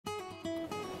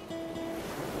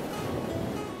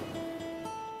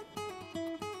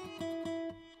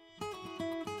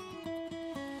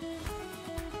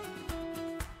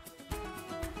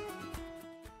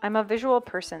I'm a visual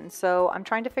person, so I'm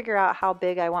trying to figure out how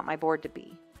big I want my board to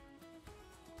be.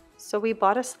 So we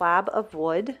bought a slab of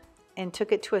wood and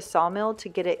took it to a sawmill to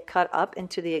get it cut up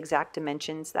into the exact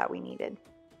dimensions that we needed.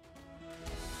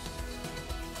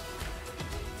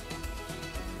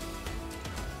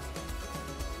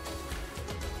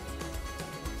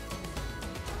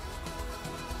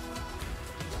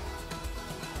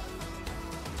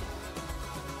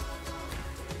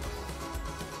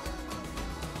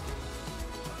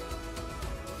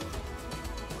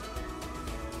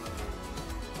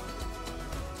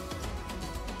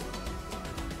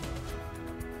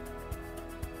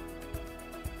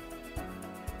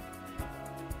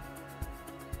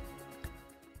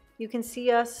 You can see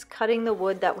us cutting the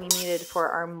wood that we needed for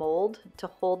our mold to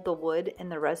hold the wood in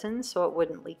the resin so it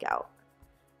wouldn't leak out.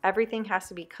 Everything has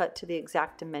to be cut to the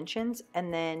exact dimensions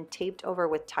and then taped over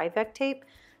with Tyvek tape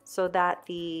so that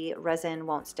the resin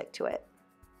won't stick to it.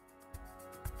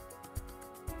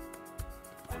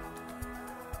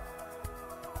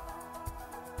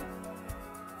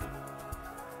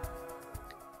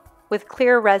 With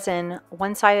clear resin,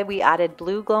 one side we added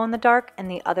blue glow in the dark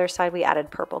and the other side we added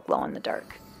purple glow in the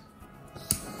dark.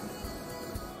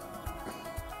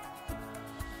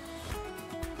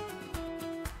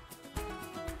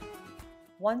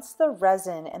 Once the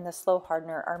resin and the slow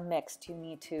hardener are mixed, you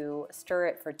need to stir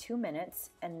it for 2 minutes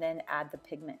and then add the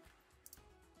pigment.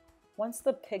 Once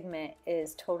the pigment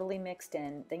is totally mixed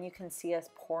in, then you can see us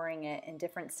pouring it in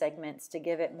different segments to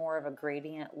give it more of a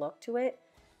gradient look to it.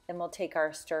 Then we'll take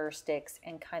our stir sticks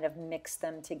and kind of mix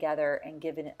them together and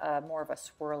give it more of a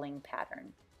swirling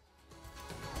pattern.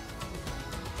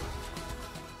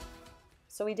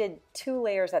 So we did 2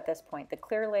 layers at this point, the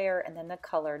clear layer and then the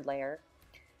colored layer.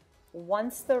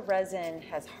 Once the resin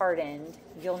has hardened,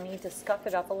 you'll need to scuff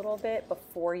it up a little bit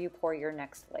before you pour your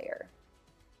next layer.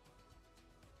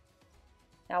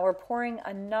 Now we're pouring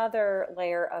another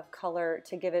layer of color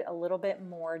to give it a little bit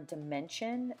more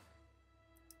dimension.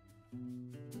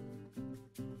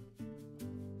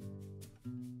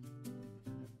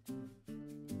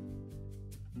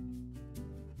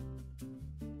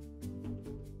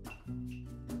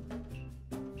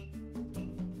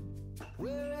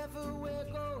 Wherever we're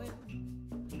going,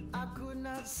 I could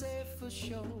not say for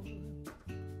sure.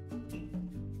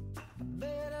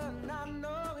 Better not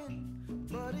knowing,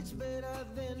 but it's better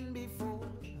than before.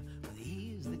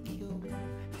 Here's the cure.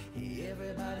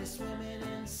 Everybody swimming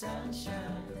in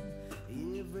sunshine.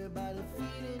 Everybody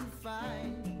feeling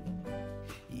fine.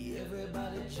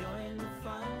 Everybody join the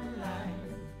fun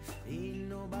line. Ain't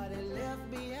nobody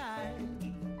left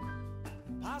behind.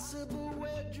 Possible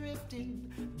we're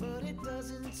drifting, but it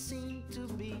doesn't seem to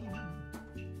be.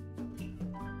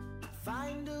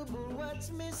 Findable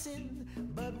what's missing,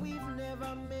 but we've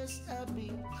never missed a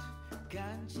beat.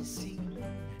 Can't you see?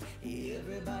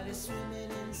 Everybody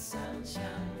swimming in sunshine.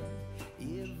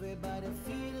 Everybody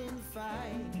feeling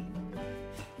fine.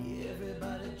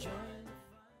 Everybody join.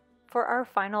 For our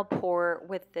final pour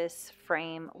with this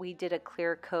frame, we did a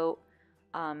clear coat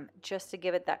just to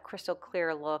give it that crystal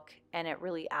clear look, and it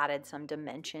really added some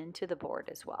dimension to the board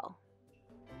as well.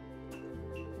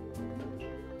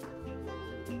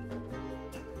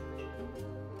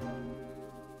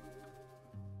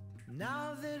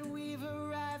 Now that we've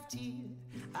arrived here,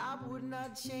 I would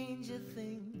not change a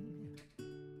thing.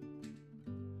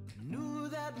 Knew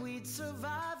that we'd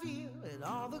survive here and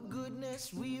all the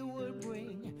goodness we would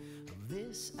bring. Of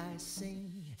this I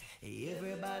sing.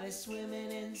 Everybody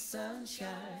swimming in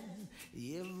sunshine.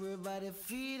 Everybody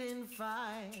feeling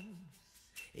fine.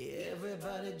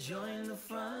 Everybody join the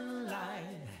front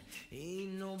line.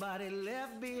 Ain't nobody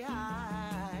left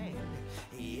behind.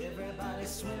 Everybody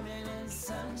swimming in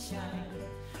sunshine.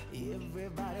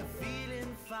 Everybody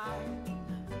feeling fine.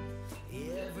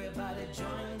 Everybody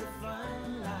join the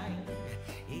front line.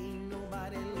 Ain't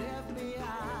nobody left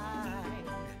behind.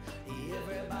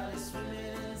 Everybody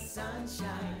swimming in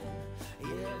sunshine.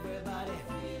 Everybody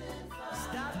feeling fine.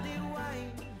 Stop the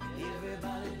wine.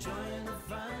 Everybody join the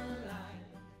front line.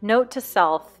 Note to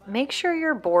self, make sure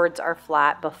your boards are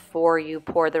flat before you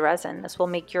pour the resin. This will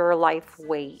make your life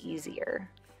way easier.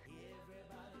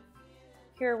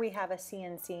 Here we have a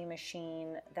CNC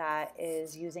machine that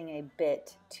is using a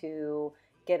bit to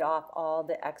get off all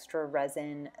the extra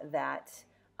resin that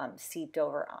seeped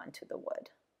over onto the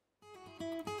wood.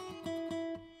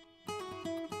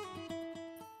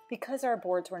 Because our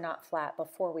boards were not flat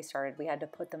before we started, we had to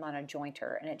put them on a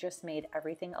jointer, and it just made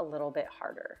everything a little bit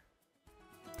harder.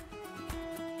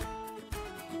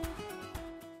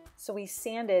 So we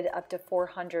sanded up to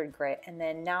 400 grit, and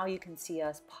then now you can see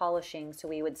us polishing. So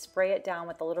we would spray it down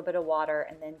with a little bit of water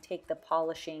and then take the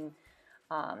polishing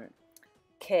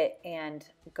kit and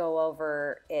go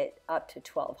over it up to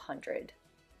 1200.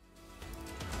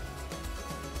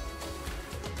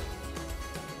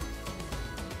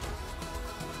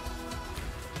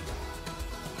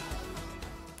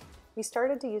 We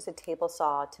started to use a table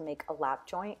saw to make a lap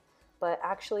joint, but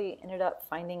actually ended up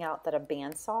finding out that a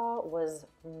bandsaw was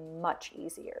much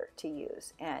easier to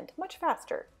use and much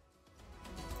faster.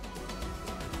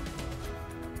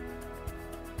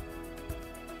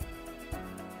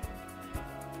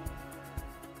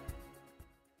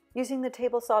 Using the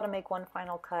table saw to make one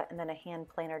final cut and then a hand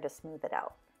planer to smooth it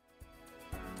out.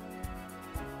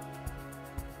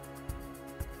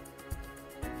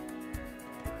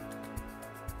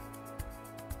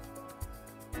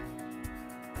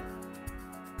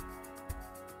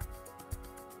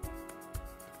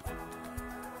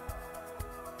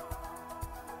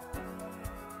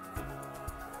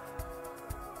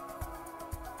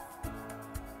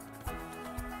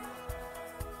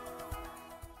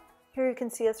 Here you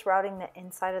can see us routing the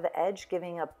inside of the edge,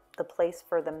 giving up the place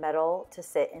for the metal to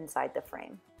sit inside the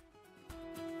frame.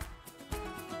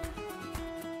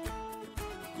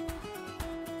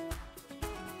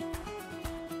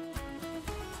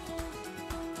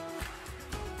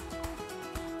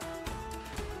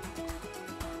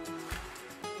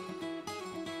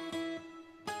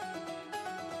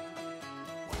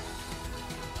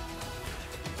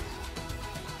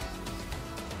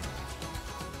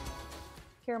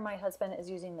 Here my husband is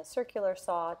using the circular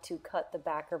saw to cut the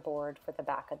backer board for the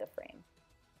back of the frame.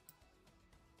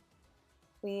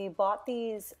 We bought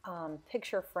these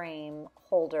picture frame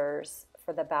holders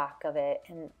for the back of it,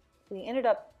 and we ended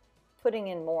up putting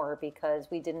in more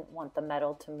because we didn't want the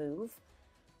metal to move.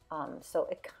 So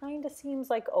it kind of seems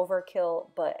like overkill,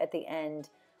 but at the end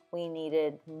we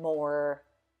needed more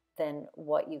than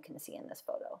what you can see in this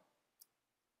photo.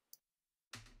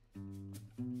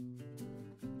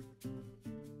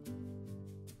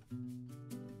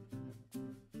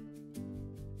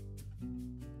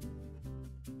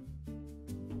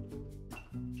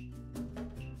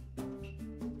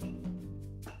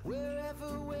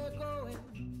 Wherever we're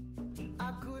going,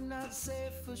 I could not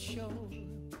say for sure.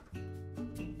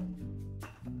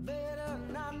 Better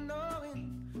not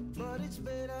knowing, but it's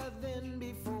better than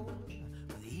before.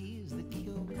 But here's the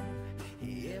cure.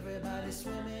 Everybody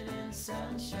swimming in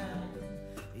sunshine.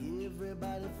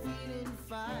 Everybody feeling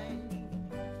fine.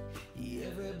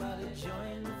 Everybody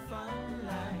join the fun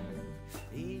line.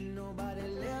 Ain't nobody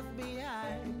left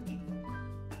behind.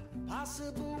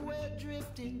 Possible we're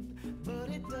drifting, but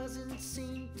it doesn't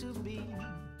seem to be.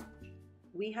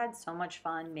 We had so much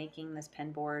fun making this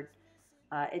pen board.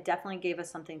 It definitely gave us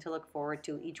something to look forward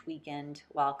to each weekend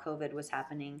while COVID was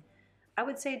happening. I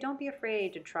would say don't be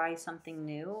afraid to try something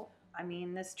new. I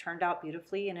mean, this turned out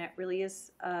beautifully and it really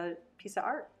is a piece of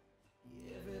art.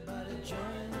 Everybody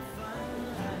join the